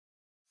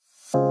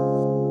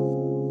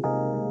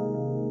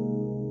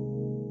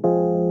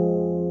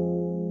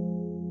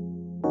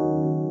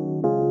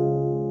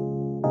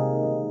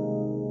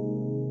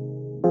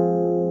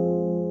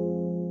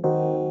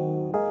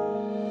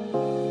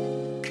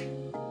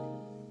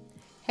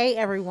Hey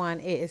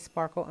everyone, it is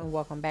Sparkle and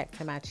welcome back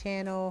to my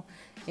channel.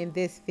 In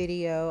this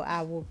video,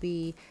 I will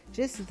be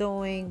just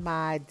doing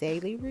my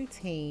daily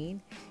routine.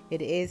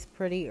 It is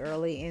pretty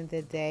early in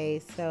the day,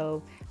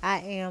 so I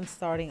am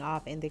starting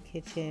off in the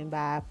kitchen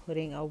by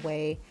putting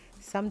away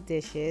some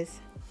dishes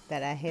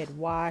that I had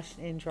washed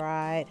and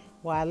dried.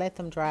 Well, I let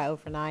them dry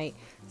overnight,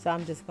 so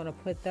I'm just going to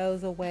put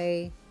those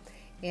away.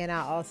 And I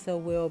also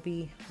will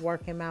be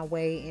working my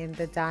way in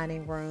the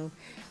dining room.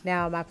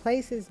 Now, my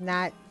place is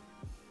not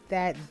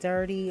that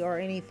dirty or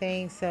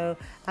anything, so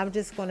I'm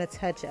just going to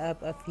touch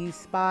up a few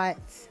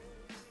spots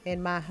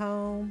in my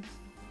home,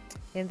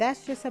 and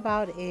that's just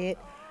about it.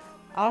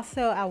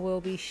 Also, I will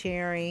be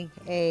sharing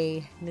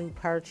a new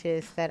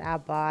purchase that I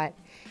bought,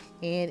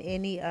 and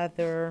any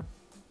other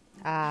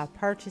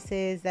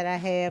purchases that I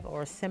have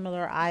or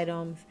similar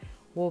items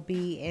will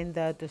be in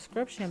the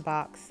description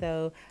box.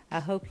 So I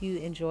hope you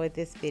enjoyed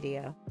this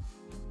video.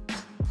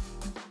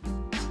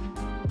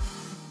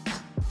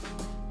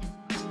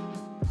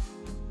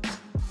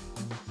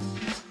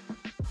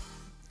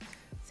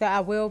 So I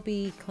will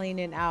be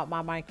cleaning out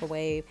my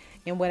microwave,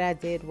 and what I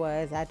did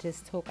was I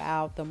just took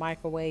out the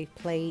microwave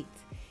plate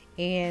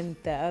and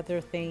the other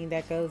thing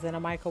that goes in a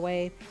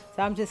microwave.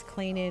 So I'm just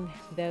cleaning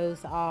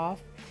those off,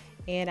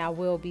 and I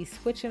will be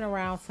switching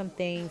around some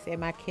things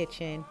in my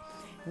kitchen.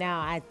 Now,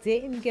 I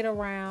didn't get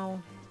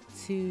around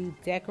to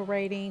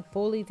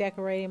fully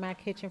decorating my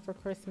kitchen for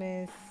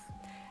Christmas.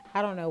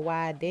 I don't know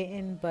why I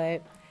didn't,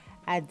 but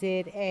I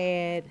did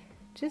add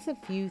just a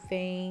few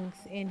things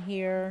in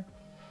here.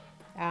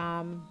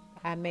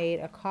 I made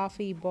a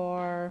coffee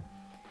bar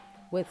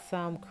with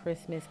some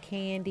Christmas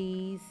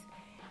candies,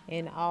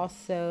 and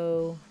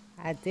also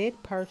I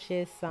did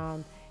purchase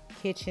some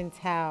kitchen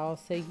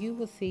towels, so you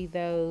will see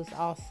those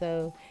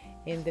also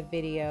in the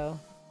video.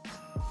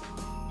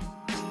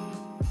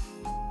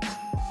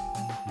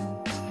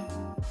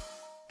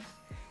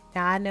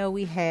 Now, I know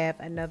we have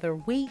another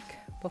week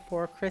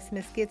before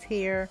Christmas gets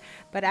here,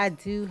 but I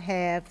do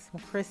have some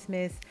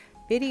Christmas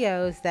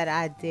videos that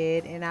I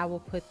did, and I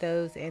will put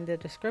those in the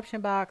description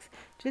box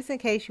just in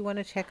case you want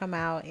to check them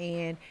out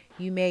and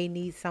you may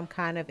need some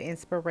kind of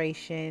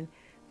inspiration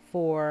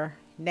for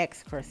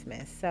next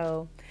Christmas.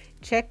 So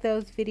check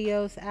those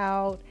videos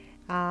out.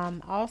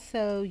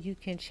 Also, you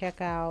can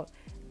check out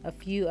a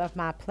few of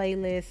my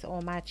playlists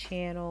on my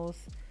channels,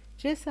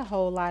 just a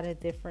whole lot of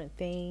different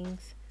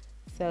things.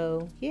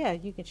 So yeah,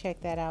 you can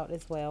check that out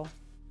as well.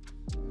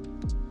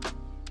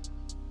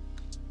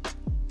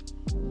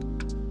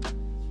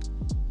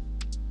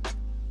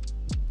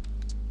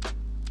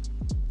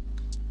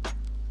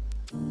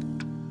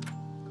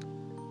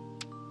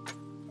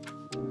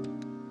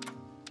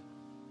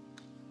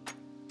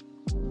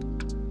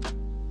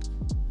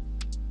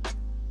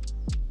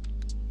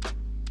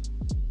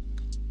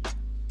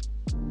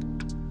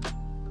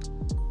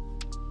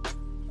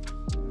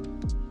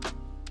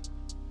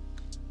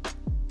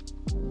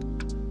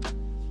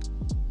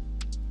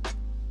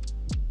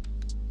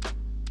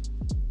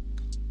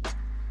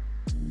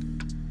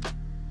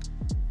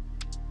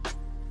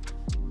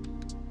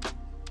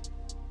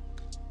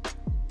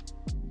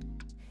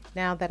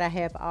 Now that I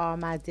have all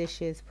my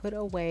dishes put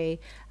away,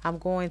 I'm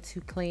going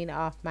to clean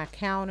off my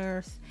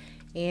counters.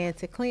 And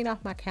to clean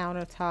off my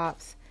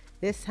countertops,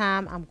 this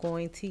time I'm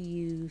going to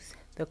use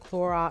the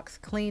Clorox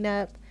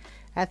cleanup.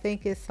 I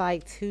think it's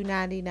like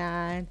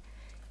 $2.99.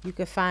 You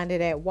can find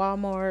it at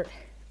Walmart,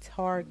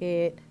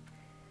 Target,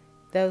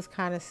 those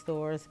kind of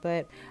stores.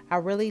 But I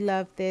really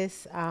love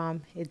this.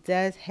 It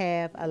does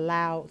have a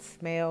loud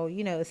smell.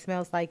 You know, it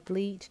smells like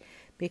bleach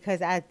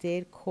because I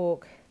did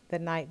cook the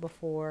night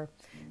before.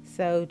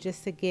 So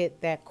just to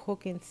get that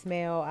cooking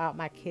smell out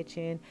my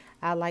kitchen,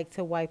 I like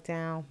to wipe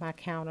down my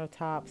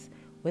countertops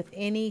with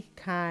any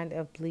kind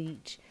of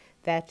bleach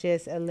that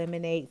just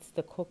eliminates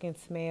the cooking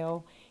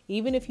smell.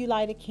 Even if you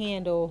light a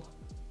candle,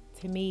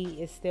 to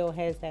me it still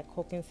has that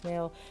cooking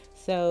smell.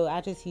 So I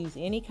just use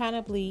any kind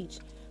of bleach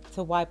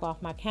to wipe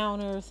off my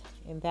counters,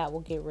 and that will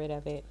get rid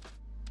of it.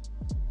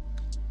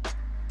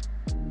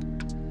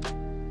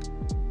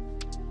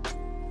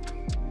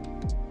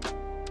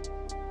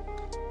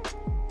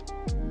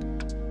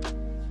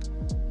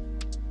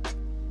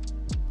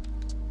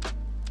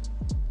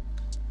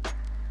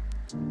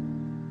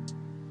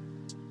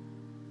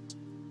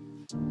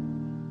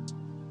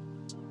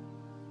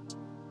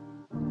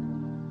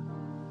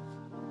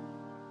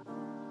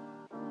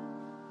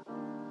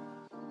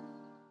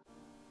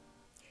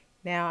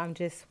 Now I'm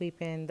just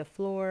sweeping the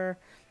floor.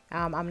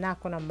 I'm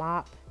not going to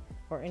mop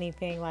or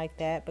anything like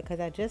that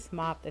because I just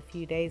mopped a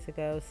few days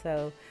ago,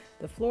 so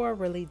the floor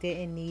really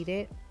didn't need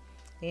it.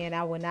 And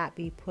I will not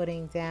be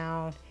putting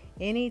down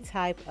any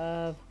type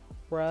of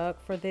rug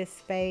for this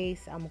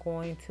space. I'm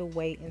going to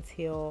wait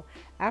until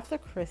after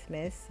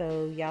Christmas,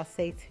 so y'all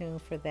stay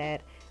tuned for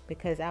that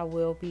because I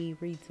will be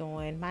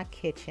redoing my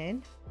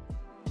kitchen.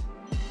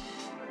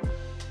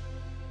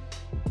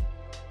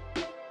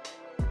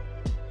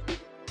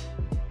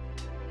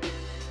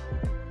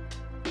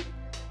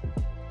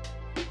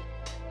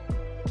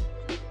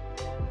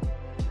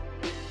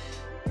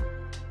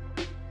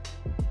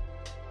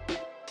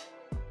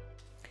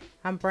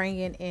 I'm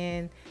bringing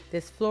in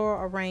this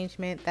floral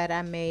arrangement that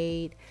I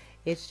made.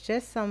 It's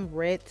just some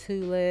red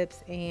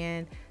tulips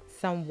and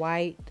some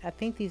white, I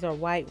think these are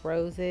white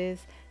roses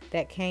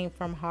that came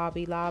from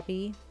Hobby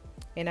Lobby.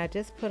 And I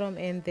just put them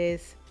in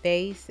this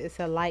vase. It's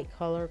a light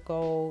color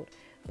gold,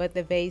 but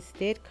the vase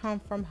did come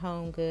from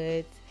Home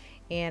Goods.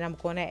 And I'm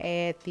going to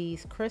add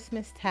these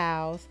Christmas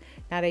towels.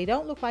 Now they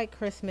don't look like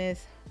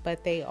Christmas,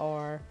 but they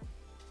are.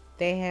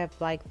 They have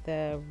like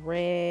the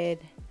red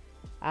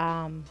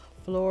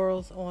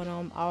florals on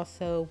them,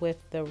 also with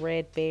the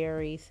red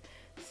berries.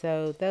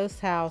 So those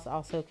towels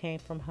also came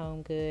from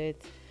Home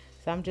Goods.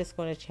 So I'm just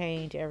going to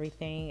change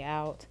everything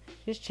out,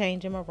 just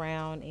change them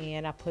around,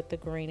 and I put the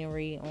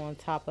greenery on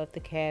top of the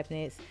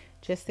cabinets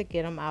just to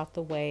get them out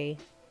the way.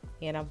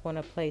 And I'm going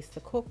to place the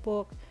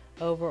cookbook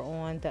over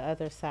on the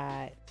other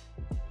side.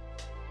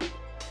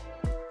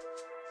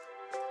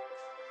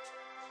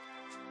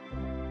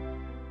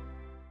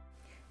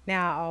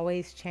 Now I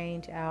always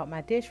change out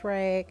my dish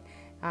rag.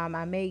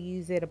 I may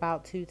use it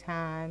about 2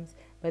 times,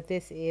 but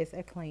this is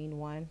a clean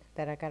one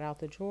that I got out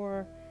the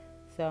drawer.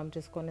 So I'm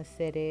just going to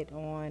set it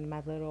on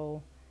my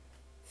little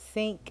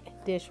sink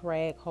dish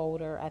rag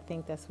holder. I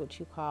think that's what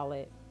you call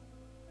it.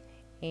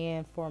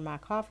 And for my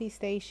coffee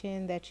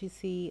station that you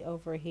see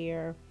over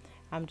here,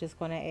 I'm just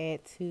going to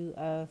add 2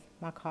 of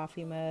my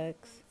coffee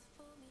mugs.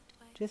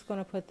 Just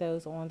going to put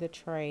those on the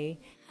tray.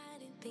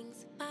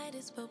 Things might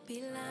as well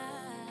be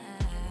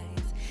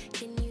lies.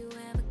 Can you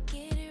ever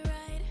get it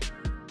right?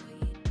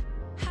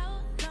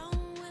 How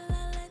long will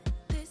I let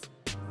this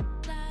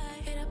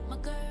lie? Hit up my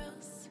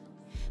girls,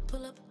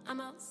 pull up,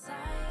 I'm outside,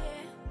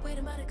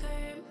 waiting by the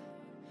curb.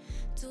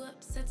 Too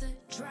upset to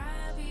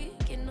drive, you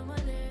getting on my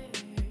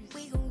nerves.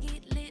 We gon'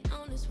 get lit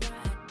on this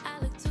ride. I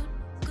look too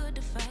good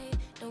to fight.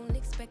 Don't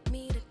expect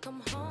me to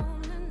come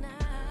home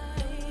tonight.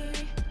 Don't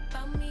worry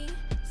about me.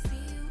 See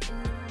you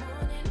in the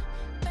morning.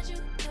 Bet you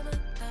never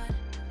thought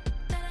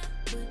that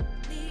I would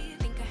leave.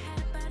 Think I had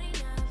about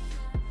enough.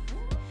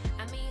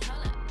 I mean,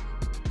 hold up.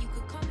 You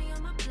could call me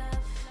on my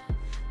bluff.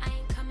 I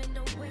ain't coming,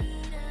 don't wait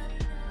up.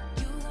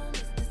 You gon'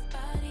 miss this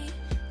body.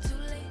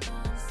 Too late,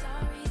 oh, I'm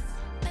sorry.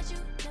 Bet you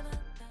never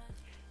thought.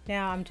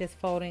 Now I'm just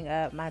folding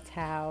up my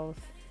towels.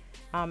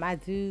 I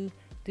do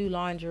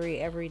laundry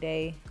every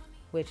day,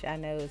 which I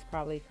know is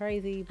probably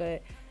crazy,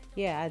 but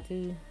yeah, I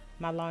do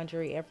my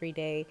laundry every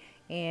day,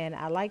 and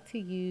I like to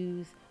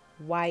use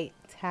white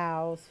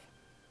towels.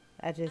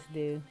 I just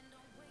do.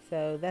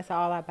 So that's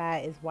all I buy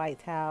is white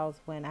towels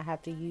when I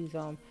have to use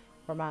them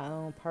for my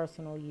own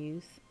personal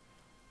use.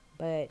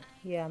 But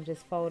yeah, I'm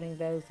just folding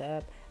those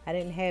up. I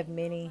didn't have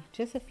many,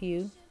 just a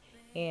few,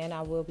 and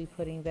I will be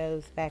putting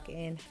those back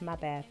in my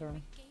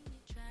bathroom.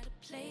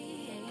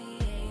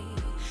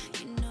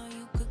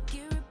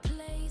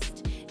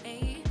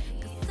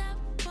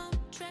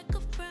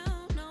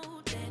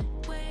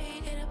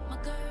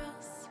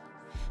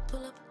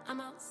 I'm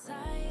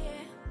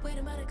outside,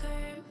 waiting by the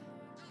curb.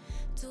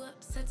 Too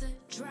upset to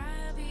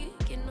drive, you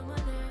getting on my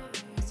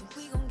nerves. So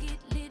we gon' get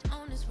lit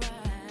on this ride.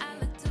 I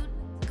look too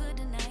good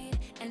tonight,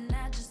 and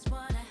I just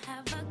wanna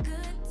have a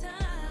good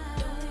time.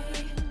 Don't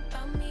worry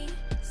about me,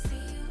 see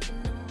you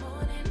in the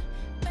morning.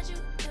 Bet you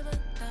never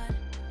thought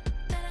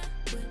that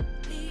I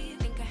would leave.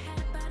 Think I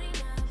had about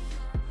enough.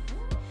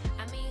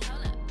 I mean,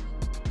 hold up,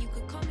 you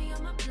could call me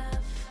on my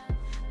bluff.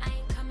 I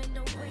ain't coming,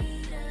 don't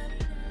wait up.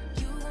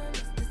 You gon'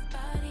 miss this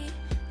body.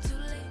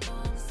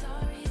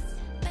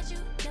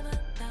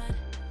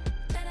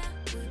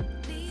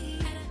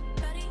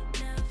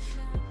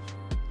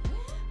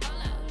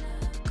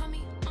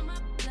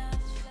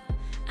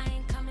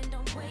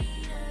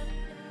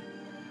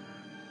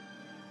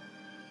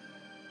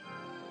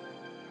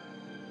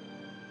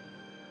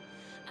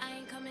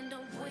 Coming,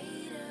 don't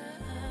wait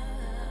up.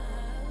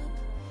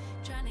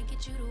 Trying to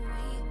get you to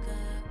wake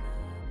up.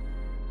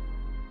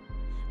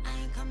 I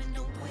ain't coming,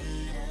 don't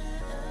wait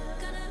up.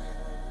 Gonna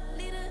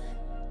lead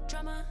a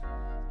drama,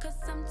 cause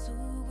I'm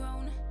too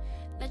grown.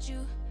 Let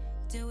you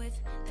deal with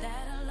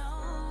that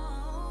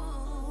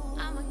alone.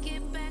 I'ma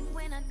get back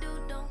when I do,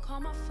 don't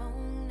call my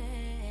phone.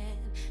 And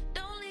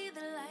don't leave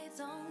the lights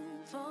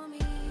on for me.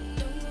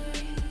 Don't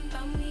worry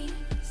about me.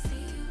 See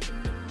you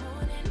in the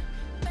morning.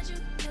 Bet you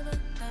never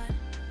thought.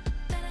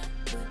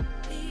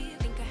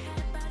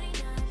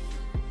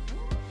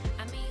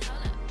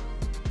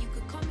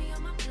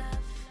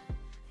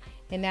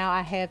 And now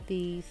I have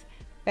these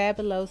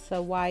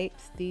Fabulosa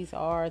wipes. These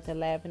are the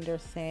lavender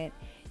scent,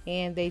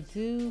 and they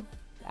do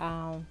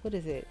what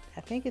is it?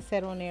 I think it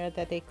said on there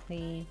that they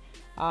clean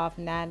off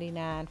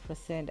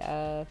 99%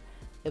 of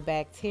the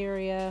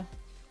bacteria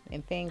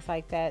and things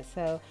like that.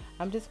 So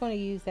I'm just going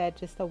to use that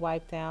just to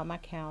wipe down my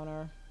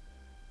counter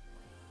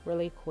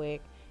really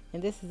quick.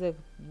 And this is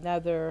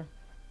another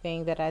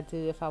thing that I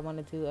do if I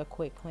want to do a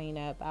quick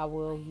cleanup. I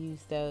will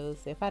use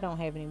those if I don't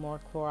have any more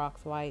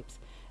Clorox wipes.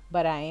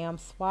 But I am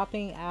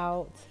swapping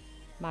out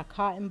my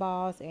cotton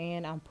balls,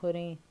 and I'm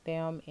putting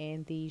them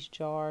in these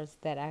jars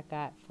that I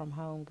got from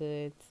Home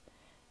Goods,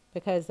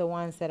 because the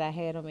ones that I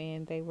had them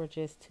in, they were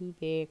just too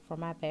big for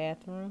my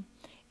bathroom.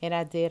 And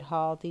I did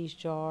haul these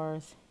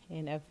jars,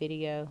 in a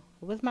video.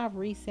 It was my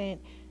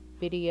recent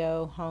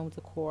video home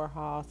decor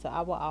haul, so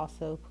I will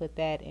also put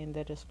that in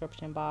the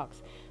description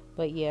box.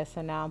 But yeah,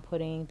 so now I'm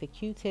putting the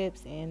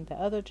Q-tips in the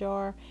other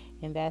jar,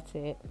 and that's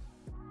it.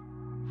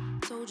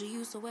 Told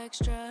you so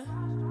extra,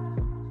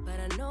 but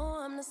I know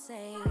I'm the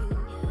same.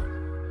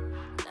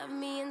 Yeah. Love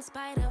me in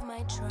spite of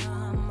my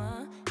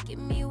trauma. Give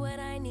me what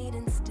I need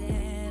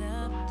instead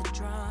of the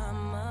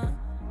drama.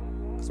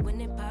 Cause when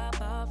it pop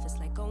off, it's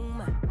like, oh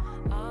my,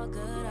 all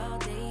good all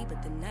day,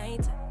 but the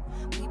night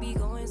we be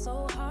going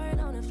so hard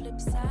on the flip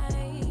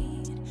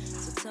side.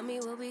 So tell me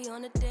we'll be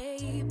on a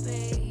day,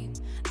 babe.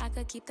 I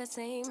could keep that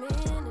same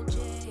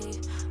energy.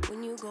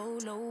 When you go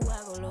low,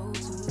 I go low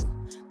too.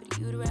 But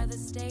you'd rather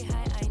stay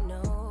high, I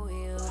know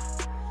you.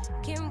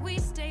 Can we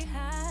stay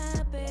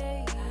high,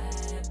 babe?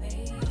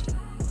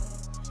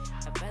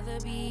 I'd rather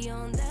be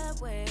on that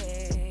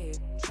wave.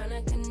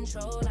 Tryna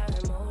control our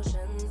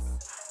emotions.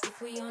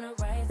 If we on the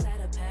right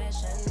side of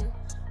passion,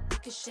 we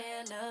could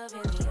share love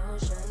in the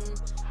ocean.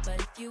 But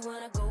if you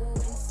wanna go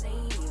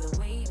insane either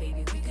way,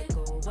 baby, we could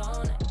go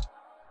all night.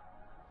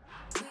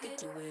 We could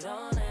do it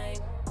all night.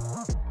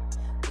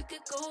 We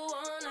could go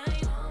all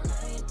night, all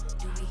night.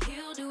 Do we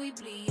heal, do we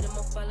bleed?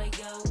 I'ma follow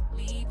your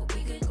lead, but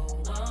we could go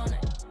all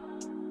night.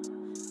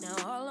 Now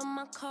all of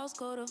my calls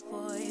go to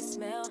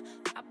voicemail.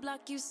 I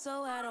block you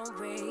so I don't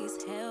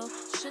raise hell.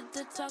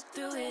 Should've talked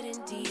through it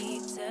in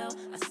detail.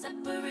 Our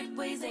separate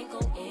ways ain't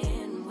gon'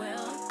 end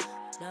well,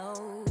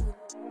 no.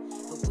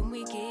 But when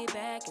we get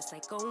back, it's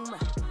like, oh my.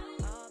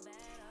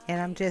 And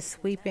I'm just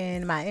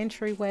sweeping my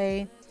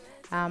entryway.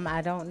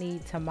 I don't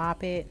need to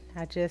mop it.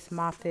 I just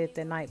mopped it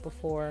the night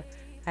before.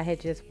 I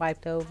had just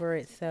wiped over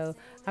it, so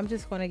I'm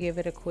just going to give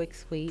it a quick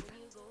sweep.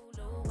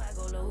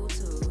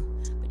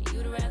 But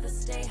you'd rather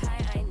stay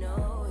high, I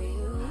know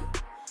you.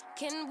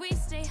 Can we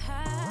stay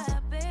high,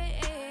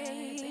 babe?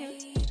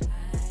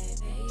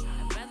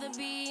 I'd rather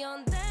be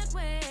on that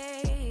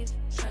wave.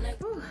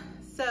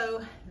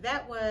 So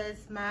that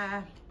was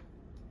my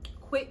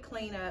quick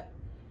cleanup.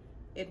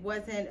 It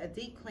wasn't a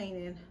deep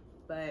cleaning,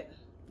 but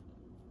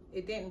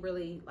it didn't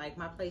really, like,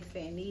 my place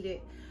didn't need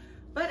it.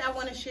 But I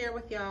want to share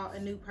with y'all a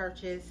new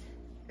purchase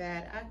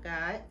that I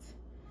got.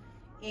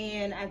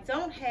 And I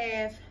don't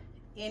have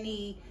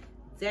any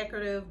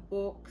decorative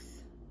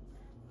books,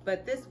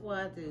 but this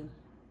one I do.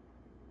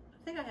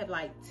 I think I have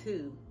like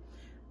 2,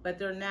 but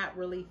they're not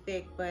really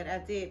thick. But I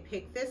did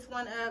pick this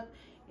one up,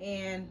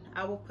 and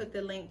I will put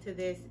the link to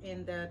this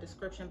in the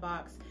description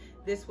box.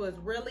 This was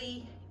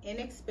really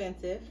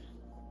inexpensive.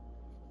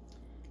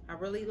 I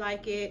really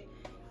like it.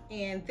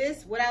 And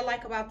this, what I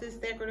like about this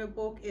decorative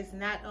book is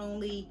not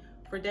only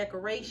for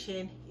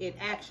decoration, it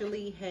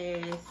actually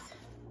has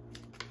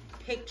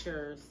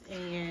pictures,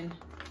 and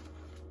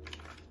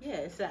yeah,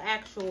 it's an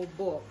actual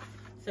book.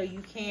 So you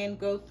can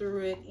go through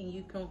it and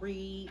you can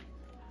read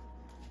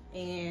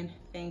and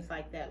things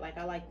like that. Like,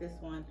 I like this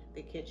one,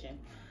 the kitchen.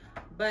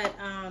 But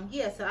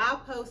yeah, so I'll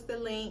post the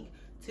link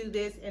to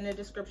this in the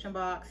description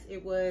box.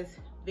 It was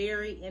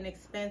very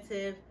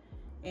inexpensive,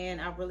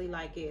 and I really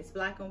like it. It's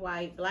black and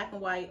white. Black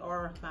and white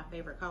are my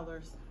favorite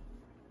colors.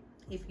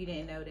 If you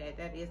didn't know that,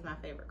 that is my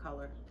favorite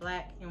color,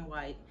 black and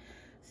white.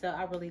 So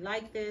I really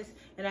like this,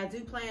 and I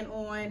do plan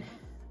on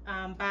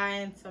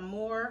buying some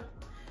more.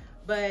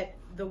 But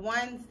the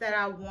ones that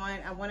I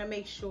want to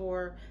make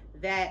sure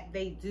that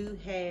they do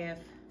have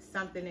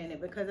something in it,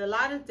 because a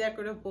lot of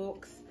decorative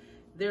books,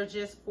 they're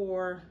just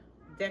for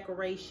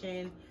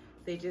decoration.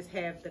 They just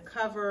have the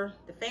cover,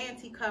 the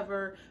fancy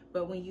cover,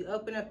 but when you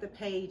open up the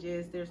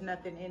pages, there's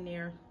nothing in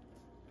there.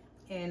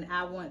 And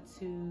I want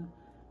to,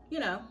 you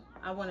know,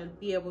 I want to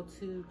be able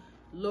to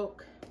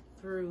look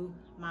through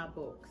my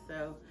book.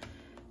 So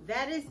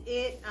that is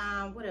it.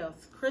 What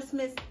else?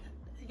 Christmas,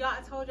 y'all,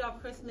 I told y'all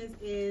Christmas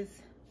is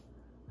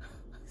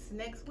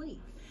next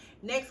week.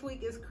 Next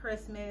week is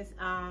Christmas.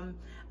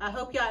 I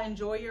hope y'all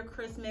enjoy your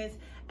Christmas.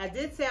 I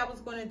did say I was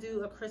going to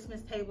do a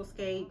Christmas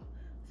tablescape,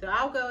 so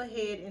I'll go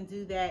ahead and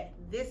do that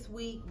this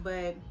week.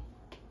 But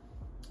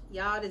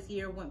y'all, this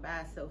year went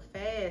by so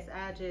fast.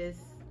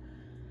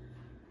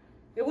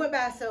 It went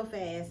by so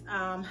fast.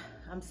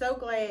 I'm so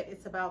glad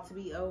it's about to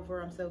be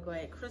over. I'm so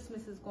glad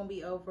Christmas is going to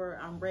be over.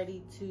 I'm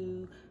ready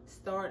to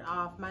start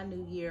off my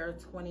new year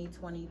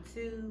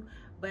 2022.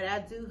 But I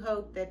do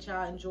hope that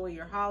y'all enjoy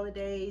your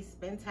holidays,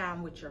 spend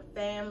time with your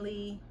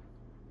family.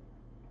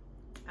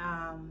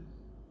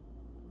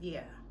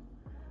 Yeah.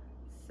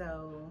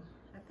 So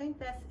I think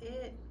that's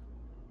it.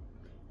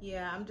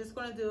 Yeah, I'm just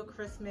gonna do a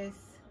Christmas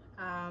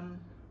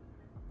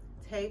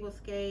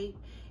tablescape,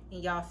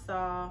 and y'all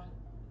saw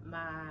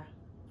my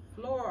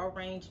floral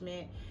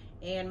arrangement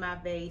and my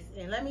vase.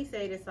 And let me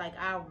say this, like,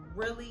 I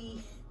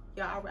really,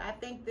 y'all, I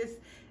think this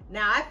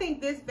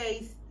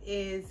vase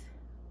is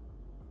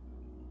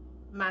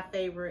my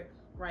favorite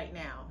right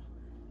now.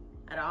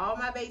 Out of all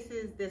my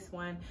vases, this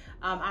one,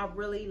 I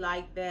really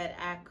like that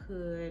I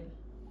could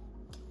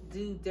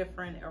do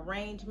different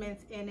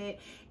arrangements in it.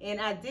 And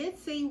I did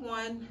see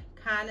one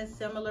kind of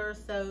similar,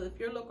 so if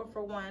you're looking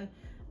for one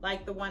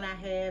like the one I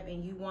have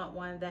and you want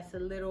one that's a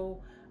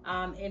little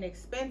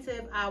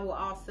inexpensive, I will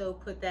also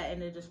put that in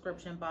the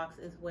description box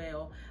as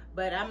well.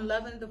 But I'm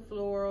loving the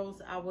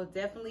florals. I will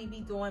definitely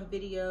be doing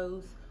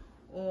videos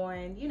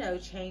on, you know,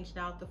 changing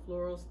out the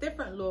florals,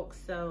 different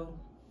looks. So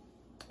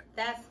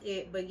that's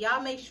it. But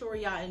y'all make sure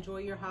y'all enjoy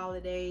your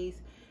holidays,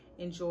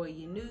 enjoy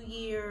your New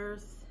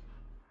Year's.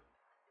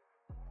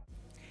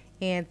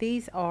 And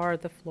these are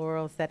the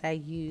florals that I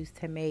use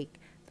to make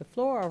the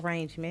floral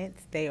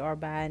arrangements. They are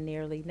by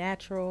Nearly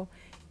Natural.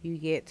 You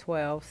get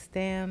 12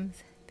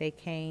 stems. They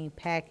came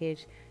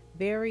packaged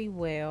very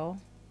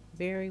well,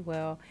 very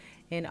well.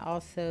 And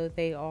also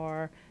they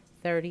are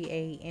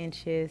 38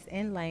 inches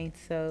in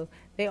length, so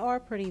they are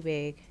pretty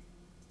big.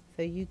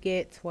 So you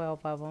get 12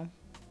 of them.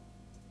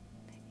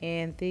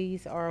 And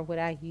these are what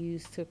I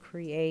use to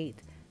create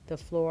the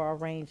floral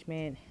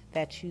arrangement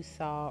that you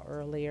saw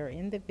earlier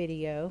in the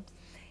video.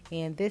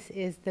 And this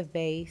is the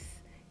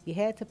vase. You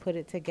had to put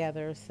it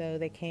together, so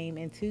they came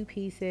in 2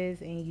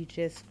 pieces and you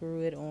just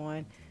screw it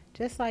on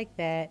just like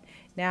that.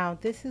 Now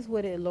this is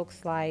what it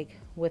looks like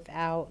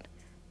without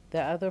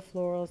the other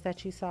florals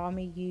that you saw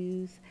me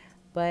use,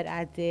 but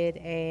I did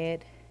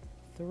add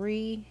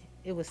 3,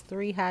 it was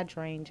 3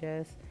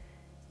 hydrangeas,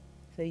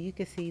 so you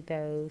can see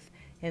those.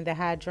 And the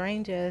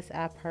hydrangeas,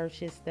 I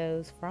purchased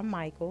those from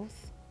Michael's,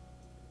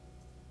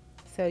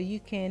 so you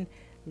can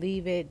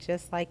leave it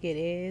just like it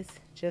is,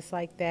 just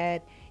like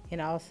that. And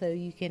also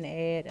you can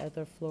add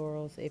other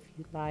florals if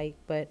you like,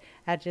 but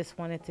I just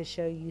wanted to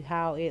show you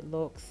how it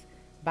looks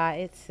by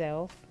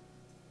itself.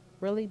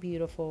 Really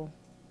beautiful.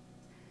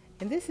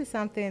 And this is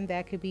something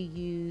that could be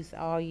used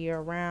all year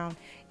round.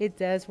 It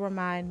does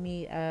remind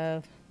me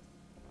of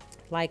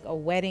like a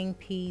wedding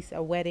piece,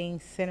 a wedding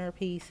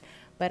centerpiece,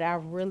 but I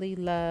really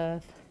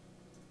love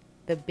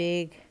the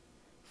big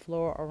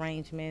floral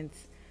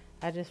arrangements.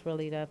 I just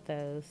really love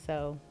those.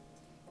 So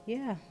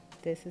yeah,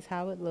 this is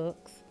how it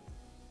looks.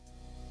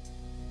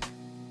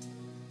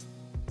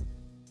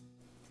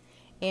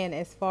 And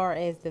as far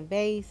as the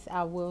vase,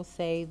 I will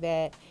say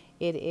that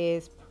it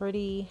is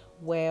pretty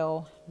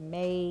well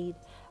made.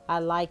 I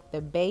like the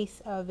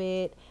base of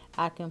it.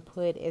 I can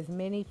put as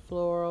many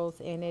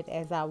florals in it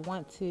as I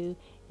want to,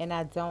 and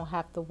I don't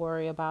have to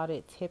worry about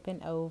it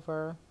tipping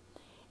over.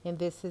 And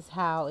this is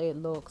how it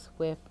looks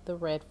with the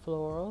red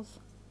florals.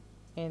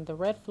 And the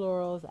red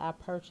florals, I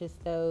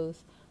purchased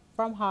those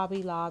from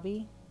Hobby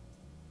Lobby,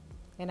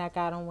 and I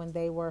got them when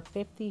they were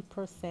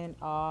 50%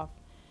 off.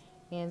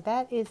 And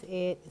that is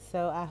it.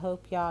 So I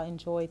hope y'all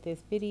enjoyed this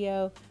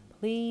video.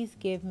 Please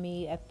give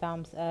me a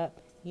thumbs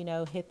up, you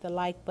know, hit the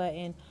like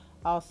button,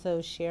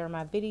 also share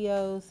my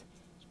videos.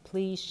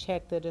 Please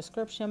check the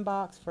description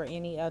box for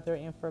any other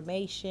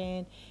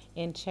information,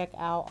 and check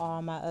out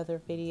all my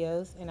other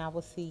videos, and I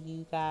will see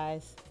you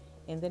guys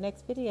in the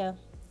next video.